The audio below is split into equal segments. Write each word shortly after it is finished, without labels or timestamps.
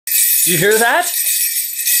Do you hear that?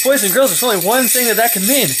 Boys and girls, there's only one thing that can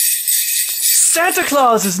mean. Santa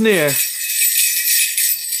Claus is near!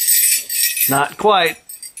 Not quite.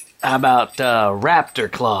 How about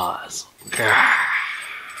Raptor Claus?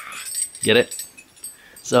 Get it?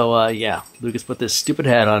 So, yeah, Lucas put this stupid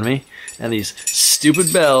hat on me, and these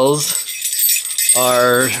stupid bells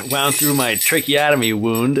are wound through my tracheotomy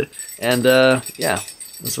wound, and, yeah,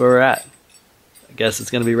 that's where we're at. I guess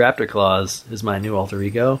it's going to be Raptor Claus is my new alter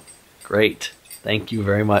ego. Great. Thank you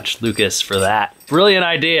very much, Lucas, for that. Brilliant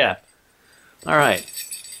idea! Alright,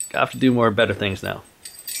 I have to do more better things now.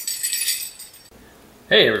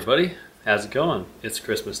 Hey everybody, how's it going? It's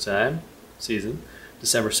Christmas time, season,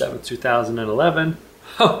 December 7th, 2011.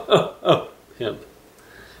 Ho, ho, ho, hemp.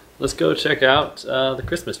 Let's go check out the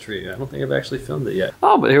Christmas tree. I don't think I've actually filmed it yet.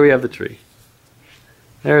 Oh, but here we have the tree.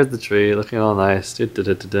 There's the tree, looking all nice. Da, da,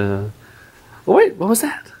 da, da, da. Oh wait, what was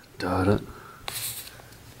that? Da da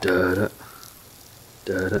da da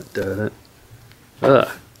da da da da. Ugh.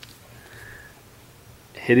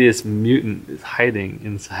 Hideous mutant is hiding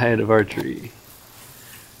inside of our tree.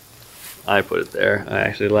 I put it there. I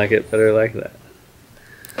actually like it better like that.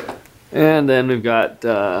 And then we've got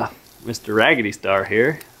Mr. Raggedy Star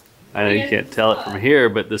here. I know you can't tell it from here,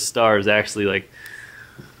 but this star is actually like,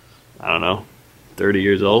 I don't know, 30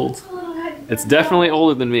 years old. It's definitely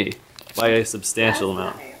older than me by a substantial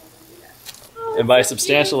amount. And by a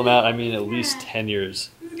substantial amount, I mean at least 10 years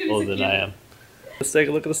older than I am. Let's take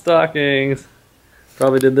a look at the stockings.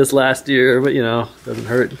 Probably did this last year, but you know, doesn't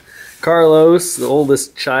hurt. Carlos, the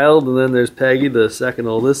oldest child, and then there's Peggy, the second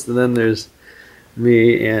oldest, and then there's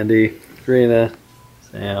me, Andy, Karina,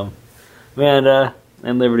 Sam, Amanda,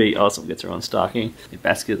 and Liberty also gets her own stocking. A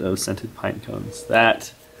basket of scented pine cones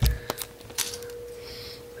that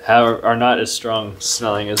are not as strong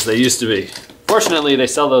smelling as they used to be. Fortunately, they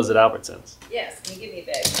sell those at Albertsons. Yes, can you give me a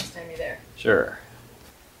bag next time you're there? Sure.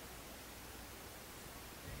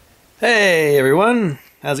 Hey everyone,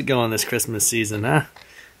 how's it going this Christmas season, huh?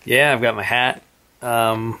 Yeah, I've got my hat.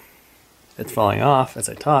 It's falling off as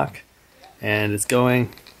I talk, and it's gone.